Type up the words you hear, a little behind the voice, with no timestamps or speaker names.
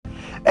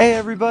Hey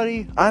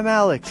everybody, I'm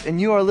Alex, and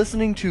you are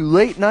listening to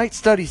Late Night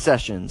Study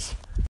Sessions.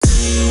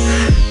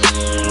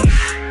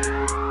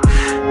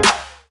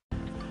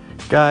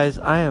 Guys,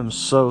 I am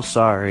so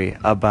sorry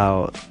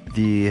about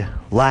the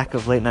lack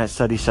of late night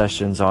study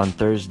sessions on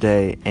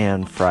Thursday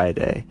and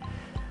Friday.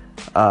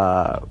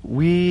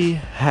 We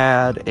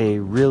had a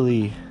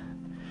really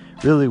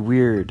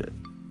weird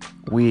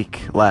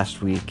week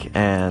last week,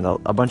 and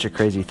a bunch of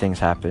crazy things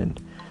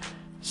happened.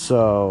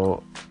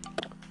 So,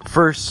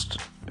 first,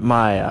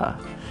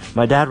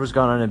 my dad was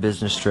gone on a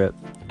business trip,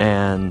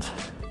 and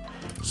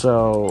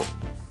so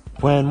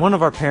when one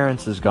of our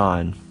parents is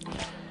gone,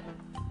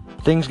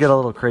 things get a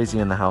little crazy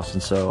in the house,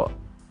 and so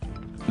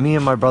me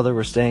and my brother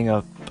were staying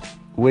up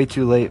way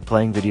too late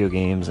playing video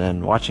games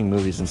and watching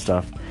movies and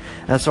stuff,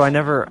 and so I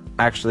never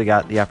actually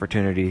got the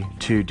opportunity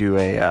to do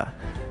a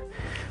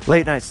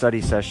late night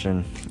study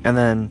session. And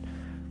then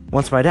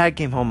once my dad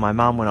came home, my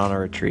mom went on a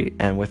retreat,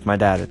 and with my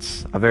dad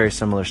it's a very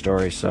similar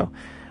story, so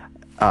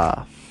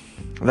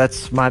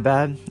that's my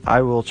bad.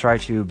 I will try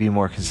to be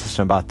more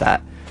consistent about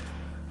that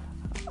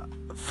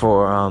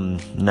for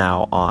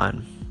now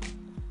on.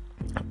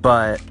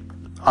 But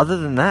other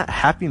than that,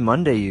 happy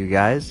Monday, you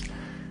guys.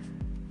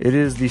 It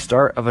is the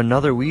start of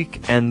another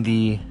week and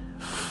the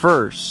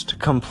first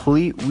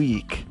complete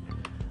week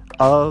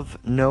of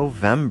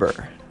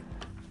November.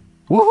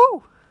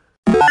 Woohoo!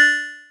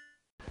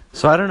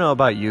 So I don't know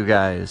about you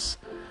guys,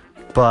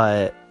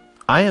 but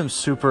I am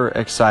super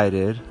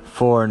excited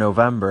for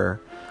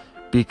November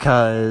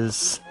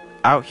because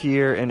out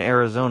here in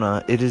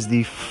Arizona, it is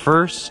the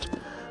first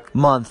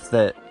month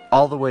that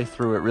all the way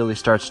through it really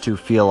starts to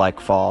feel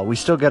like fall. We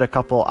still get a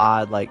couple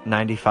odd,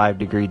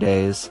 95-degree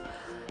days.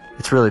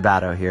 It's really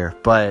bad out here.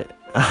 But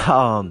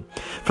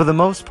for the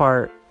most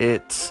part,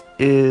 it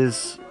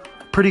is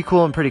pretty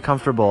cool and pretty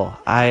comfortable.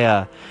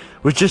 I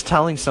was just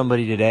telling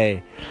somebody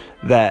today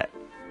that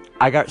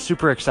I got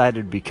super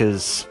excited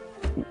because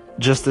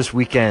just this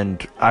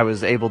weekend, I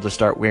was able to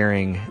start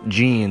wearing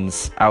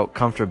jeans out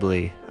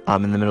comfortably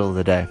in the middle of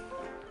the day.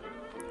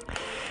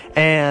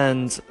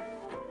 And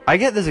I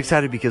get this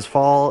excited because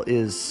fall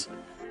is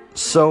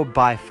so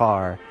by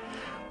far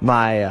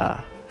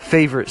my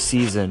favorite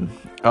season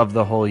of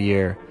the whole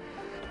year.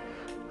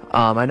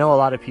 I know a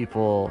lot of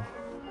people,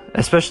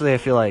 especially I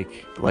feel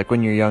like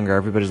when you're younger,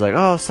 everybody's like,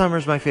 oh,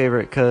 summer's my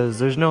favorite because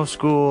there's no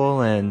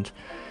school and,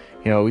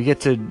 we get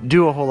to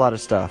do a whole lot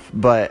of stuff.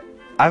 But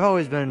I've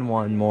always been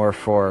one more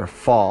for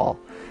fall,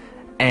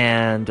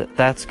 and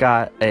that's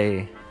got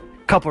a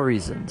couple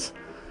reasons,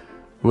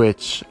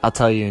 which I'll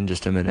tell you in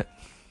just a minute.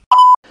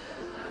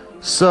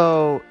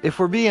 So, if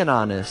we're being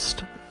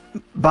honest,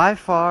 by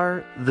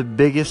far the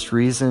biggest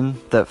reason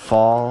that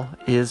fall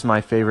is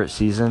my favorite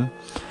season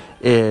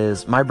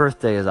is my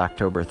birthday is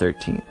October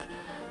 13th.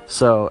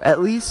 So, at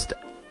least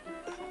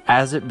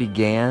as it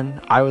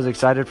began, I was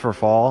excited for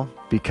fall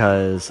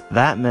because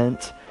that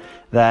meant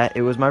that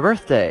it was my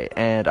birthday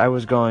and I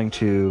was going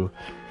to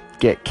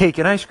get cake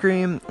and ice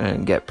cream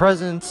and get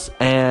presents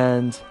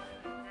and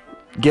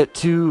get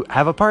to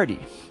have a party.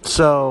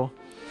 So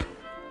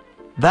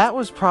that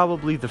was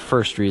probably the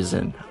first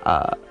reason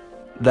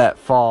that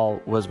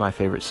fall was my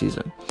favorite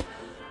season.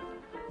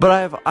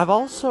 But I've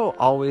also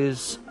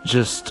always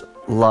just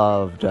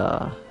loved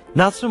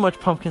not so much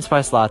pumpkin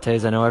spice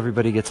lattes. I know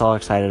everybody gets all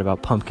excited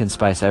about pumpkin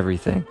spice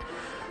everything.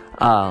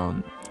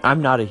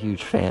 I'm not a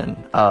huge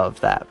fan of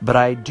that, but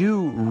I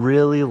do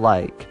really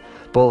like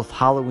both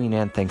Halloween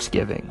and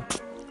Thanksgiving.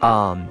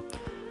 As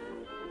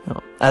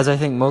I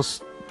think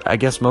most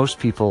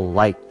people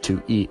like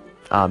to eat,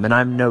 and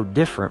I'm no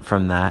different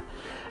from that.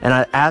 And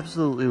I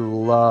absolutely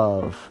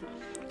love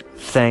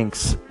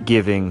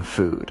Thanksgiving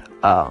food,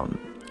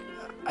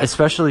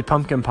 especially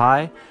pumpkin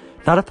pie.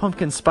 Not a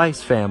pumpkin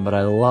spice fan, but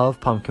I love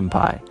pumpkin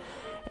pie,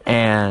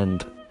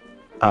 and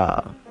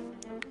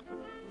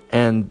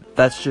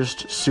that's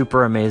just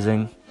super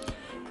amazing.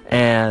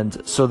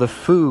 And so the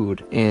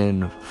food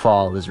in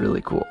fall is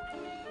really cool.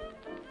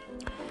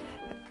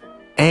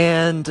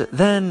 And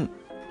then,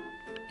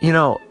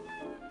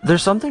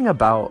 there's something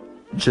about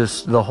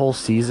just the whole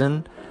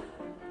season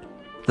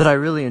that I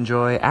really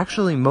enjoy.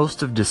 Actually,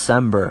 most of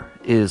December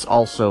is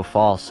also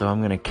fall, so I'm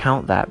going to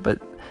count that.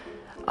 But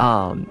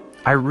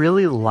I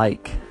really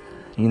like,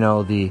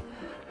 the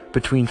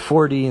between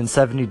 40 and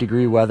 70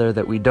 degree weather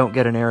that we don't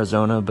get in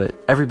Arizona, but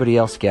everybody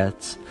else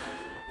gets.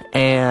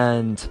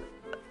 And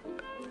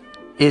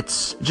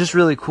it's just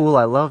really cool.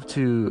 I love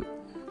to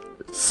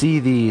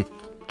see the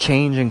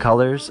change in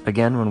colors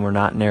again when we're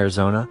not in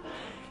Arizona.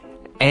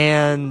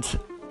 And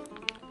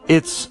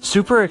it's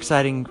super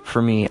exciting for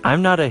me.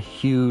 I'm not a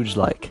huge,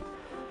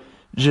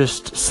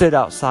 just sit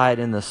outside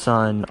in the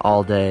sun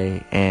all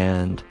day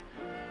and,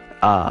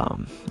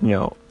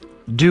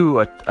 do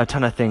a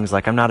ton of things.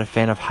 I'm not a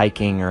fan of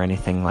hiking or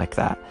anything like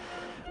that.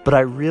 But I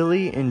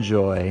really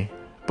enjoy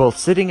both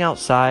sitting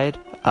outside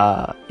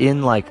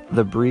in,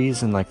 the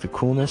breeze and, the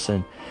coolness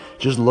and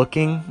just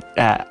looking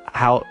at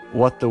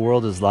what the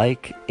world is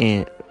like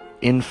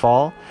in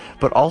fall.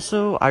 But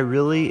also, I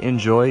really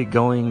enjoy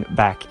going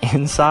back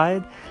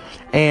inside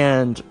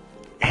and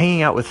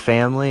hanging out with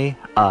family,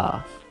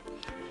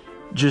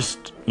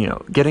 just,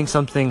 getting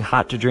something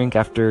hot to drink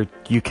after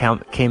you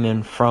came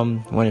in from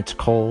when it's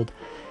cold.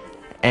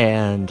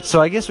 And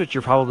so I guess what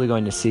you're probably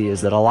going to see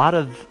is that a lot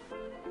of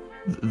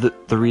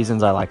the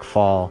reasons I like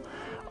fall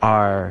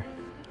are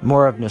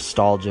more of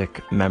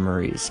nostalgic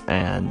memories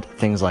and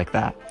things like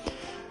that.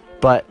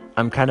 But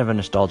I'm kind of a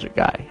nostalgic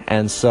guy,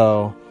 and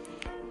so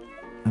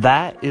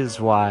that is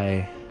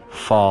why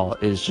fall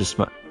is just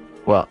my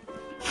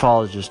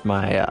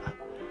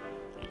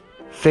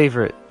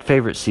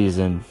favorite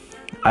season.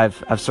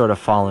 I've sort of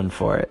fallen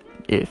for it,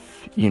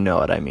 if you know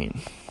what I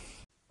mean.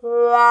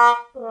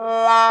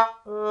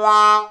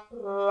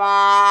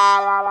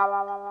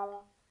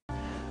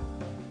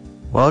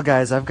 Well,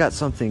 guys, I've got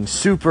something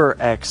super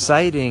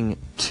exciting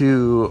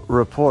to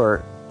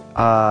report.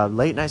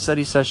 Late night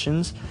study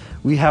sessions,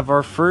 we have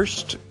our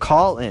first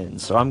call-in,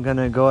 so I'm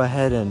gonna go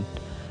ahead and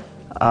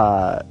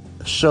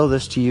show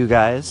this to you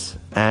guys,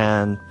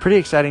 and pretty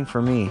exciting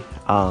for me.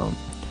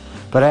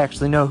 But I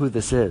actually know who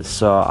this is,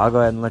 so I'll go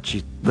ahead and let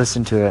you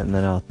listen to it, and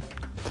then I'll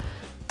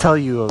tell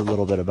you a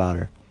little bit about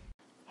her.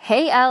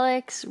 Hey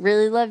Alex,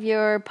 really love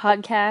your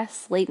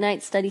podcast, Late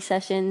Night Study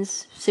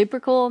Sessions. Super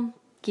cool.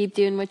 Keep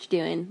doing what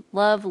you're doing.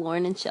 Love,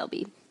 Lauren and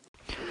Shelby.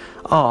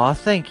 Aw,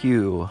 thank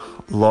you,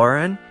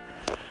 Lauren.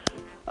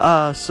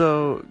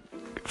 So,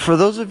 for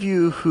those of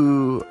you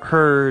who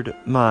heard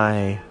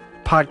my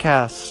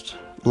podcast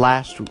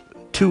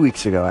 2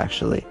 weeks ago,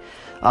 actually,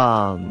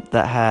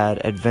 that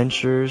had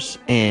adventures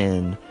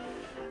in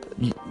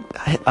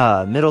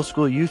middle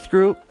school youth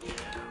group,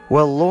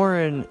 well,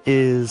 Lauren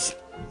is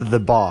the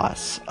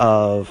boss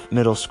of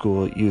middle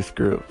school youth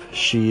group.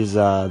 She's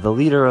the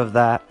leader of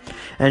that,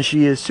 and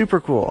she is super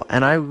cool.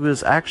 And I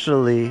was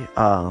actually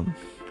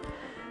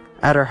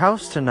at her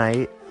house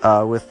tonight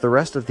with the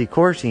rest of the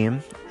core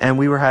team, and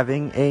we were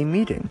having a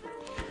meeting.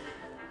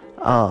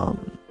 But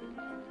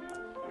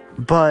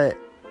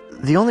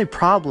the only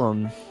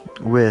problem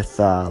with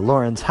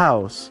Lauren's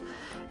house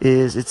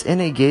is it's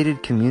in a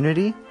gated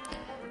community,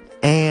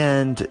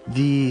 and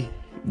the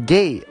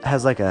gate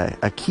has like a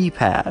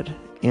keypad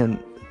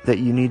that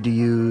you need to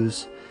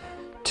use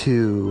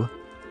to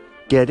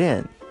get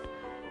in.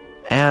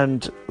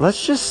 And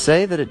let's just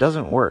say that it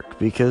doesn't work,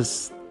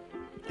 because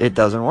it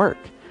doesn't work.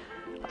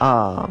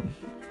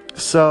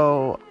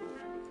 So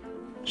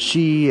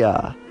she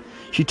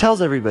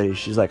tells everybody,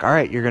 she's like, all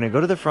right, you're going to go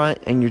to the front,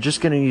 and you're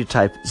just going to need to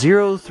type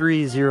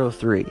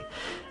 0303, and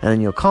then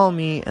you'll call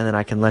me, and then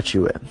I can let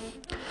you in.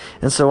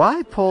 And so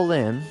I pull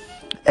in,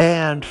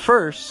 and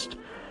first,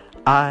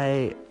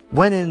 I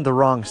went in the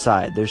wrong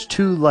side. There's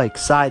two,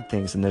 side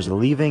things, and there's a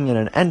leaving and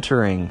an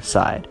entering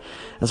side.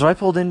 And so I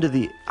pulled in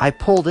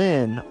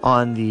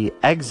on the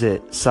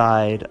exit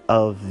side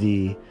of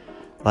the,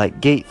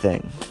 gate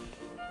thing.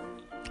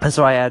 And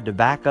so I had to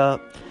back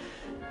up.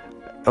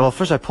 Well,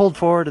 first I pulled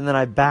forward, and then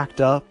I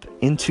backed up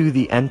into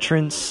the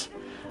entrance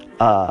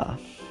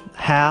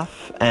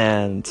half,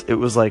 and it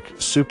was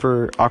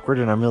super awkward,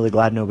 and I'm really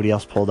glad nobody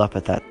else pulled up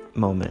at that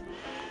moment.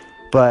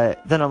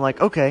 But then I'm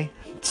like, okay,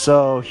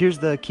 so here's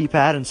the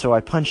keypad, and so I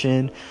punch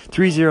in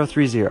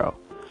 3030,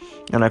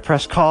 and I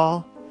press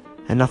call,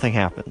 and nothing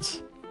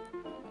happens.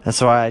 And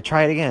so I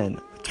try it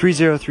again,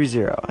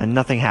 3030, and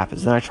nothing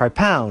happens. Then I try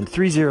pound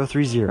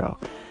 3030,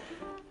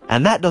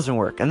 and that doesn't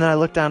work. And then I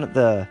look down at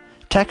the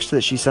text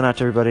that she sent out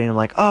to everybody, and I'm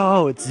like,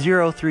 oh, it's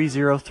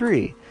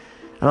 0303.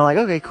 And I'm like,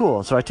 okay,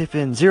 cool. So I type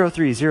in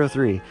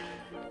 0303,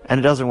 and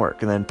it doesn't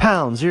work. And then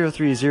pound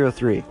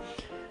 0303,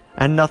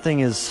 and nothing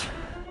is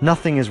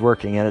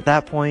working. And at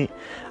that point,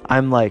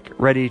 I'm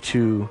ready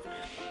to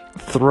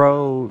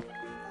throw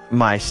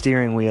my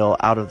steering wheel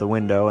out of the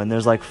window, and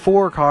there's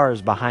 4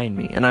 cars behind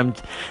me,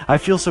 and I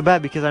feel so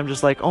bad, because I'm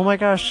just oh my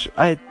gosh,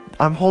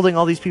 I'm holding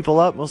all these people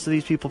up. Most of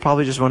these people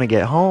probably just want to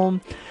get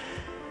home.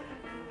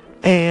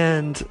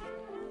 And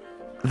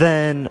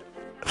then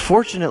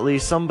fortunately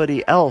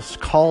somebody else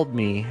called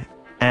me,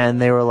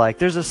 and they were like,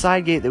 there's a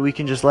side gate that we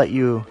can just let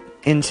you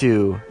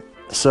into,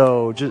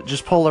 so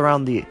just pull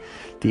around the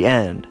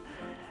end.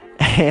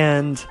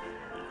 And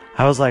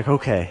I was like,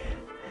 okay.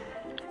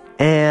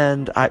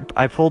 And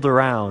I pulled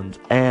around,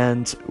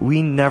 and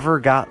we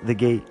never got the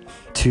gate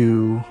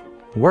to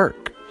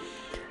work.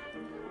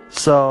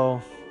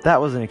 So that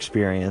was an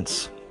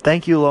experience.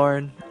 Thank you,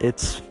 Lauren.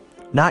 It's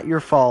not your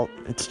fault.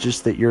 It's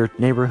just that your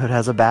neighborhood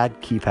has a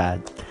bad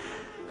keypad.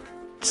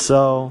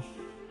 So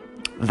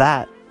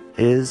that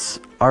is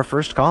our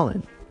first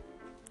call-in.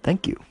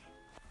 Thank you.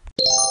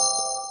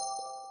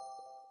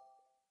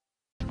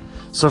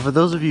 So for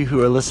those of you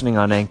who are listening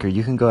on Anchor,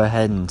 you can go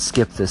ahead and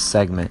skip this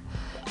segment.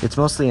 It's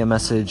mostly a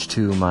message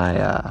to my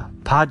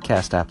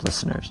podcast app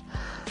listeners.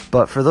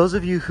 But for those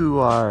of you who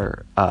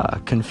are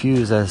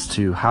confused as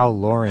to how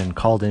Lauren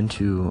called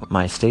into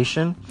my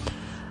station,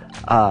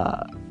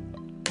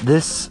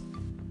 this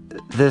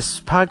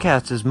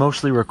podcast is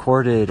mostly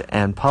recorded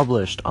and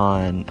published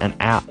on an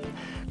app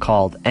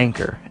called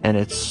Anchor, and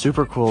it's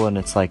super cool, and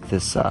it's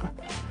this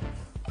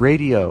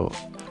radio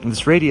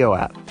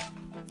app.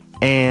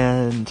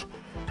 And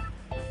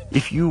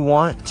If you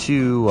want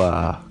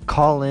to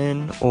call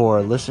in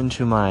or listen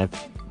to my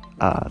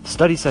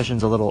study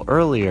sessions a little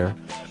earlier,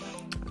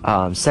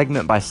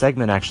 segment by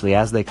segment actually,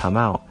 as they come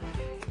out,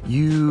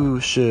 you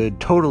should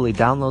totally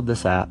download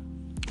this app.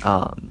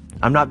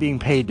 I'm not being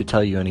paid to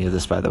tell you any of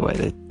this, by the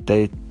way.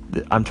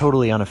 I'm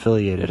totally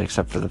unaffiliated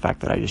except for the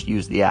fact that I just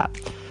use the app.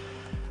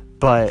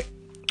 But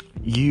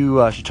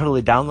you should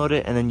totally download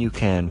it, and then you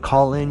can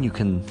call in, you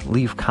can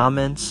leave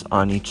comments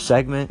on each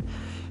segment,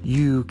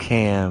 you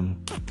can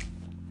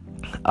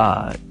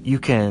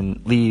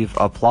leave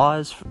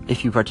applause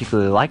if you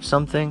particularly like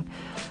something,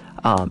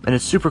 and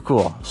it's super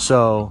cool.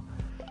 So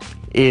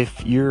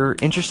if you're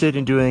interested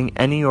in doing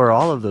any or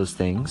all of those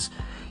things,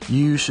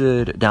 you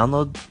should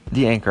download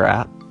the Anchor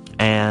app,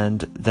 and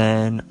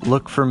then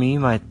look for me.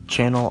 My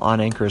channel on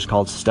Anchor is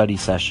called Study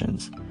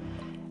Sessions.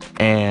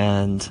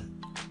 And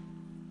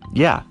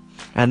yeah,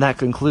 and that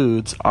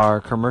concludes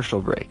our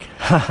commercial break.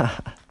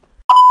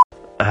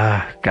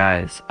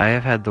 Guys, I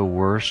have had the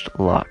worst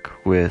luck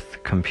with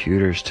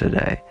computers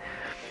today.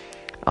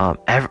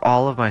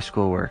 All of my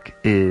schoolwork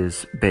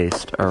is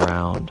based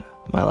around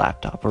my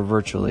laptop, or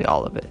virtually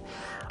all of it.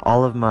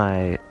 All of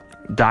my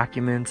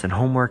documents and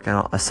homework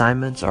and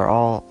assignments are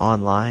all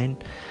online.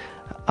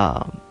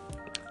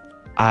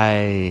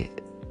 I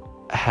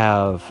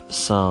have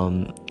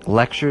some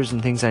lectures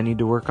and things I need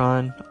to work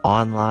on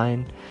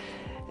online,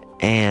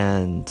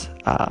 and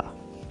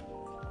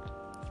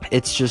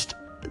it's just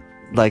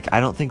like, I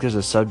don't think there's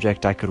a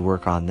subject I could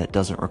work on that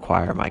doesn't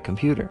require my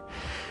computer,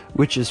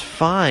 which is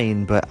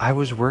fine. But I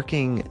was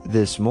working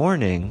this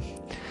morning,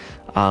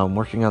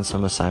 working on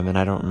some assignment,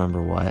 I don't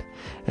remember what,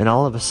 and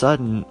all of a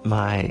sudden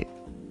my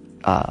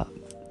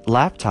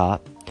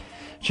laptop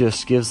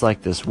just gives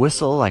like this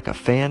whistle, like a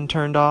fan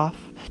turned off,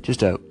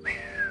 just a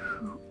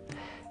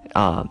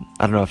I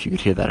don't know if you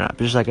could hear that or not,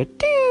 but just like a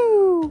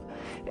doo,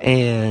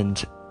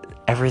 and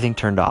everything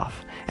turned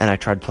off. And I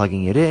tried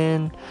plugging it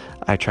in,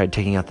 I tried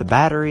taking out the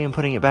battery and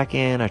putting it back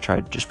in, I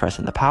tried just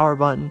pressing the power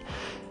button,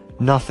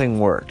 nothing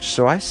worked.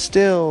 So I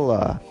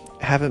still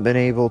haven't been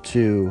able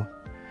to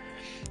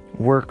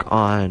work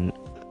on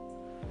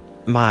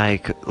my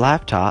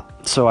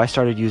laptop, so I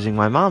started using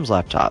my mom's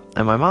laptop.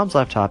 And my mom's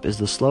laptop is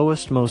the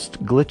slowest,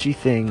 most glitchy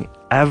thing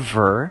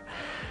ever.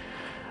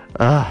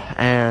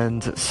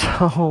 And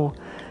so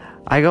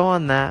I go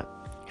on that,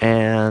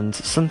 and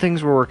some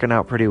things were working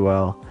out pretty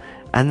well.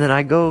 And then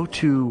I go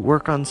to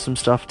work on some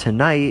stuff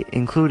tonight,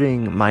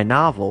 including my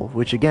novel,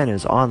 which again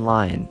is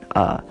online,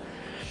 on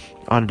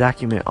a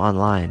document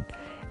online.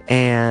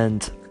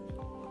 And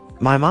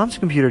my mom's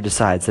computer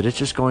decides that it's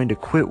just going to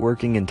quit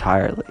working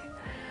entirely.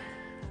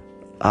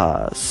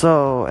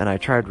 And I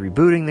tried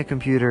rebooting the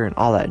computer and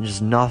all that, and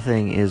just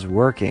nothing is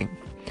working.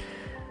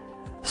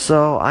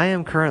 So I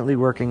am currently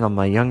working on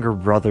my younger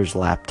brother's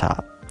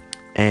laptop.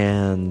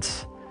 And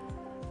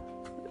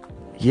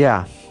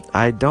yeah,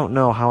 I don't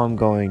know how I'm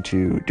going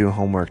to do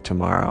homework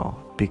tomorrow,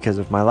 because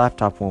if my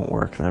laptop won't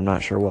work, then I'm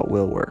not sure what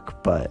will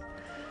work, but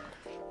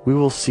we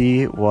will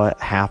see what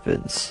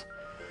happens.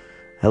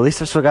 At least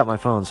I still got my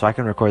phone, so I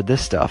can record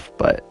this stuff,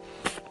 but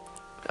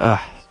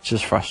it's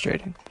just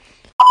frustrating.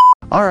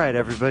 Alright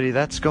everybody,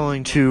 that's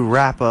going to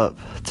wrap up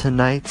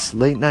tonight's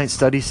late night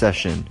study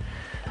session.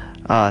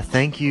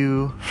 Thank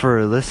you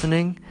for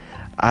listening.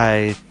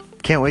 I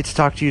can't wait to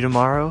talk to you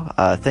tomorrow.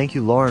 Thank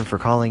you, Lauren, for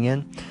calling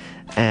in,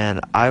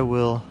 and I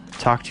will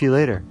talk to you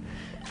later.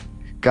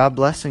 God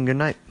bless and good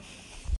night.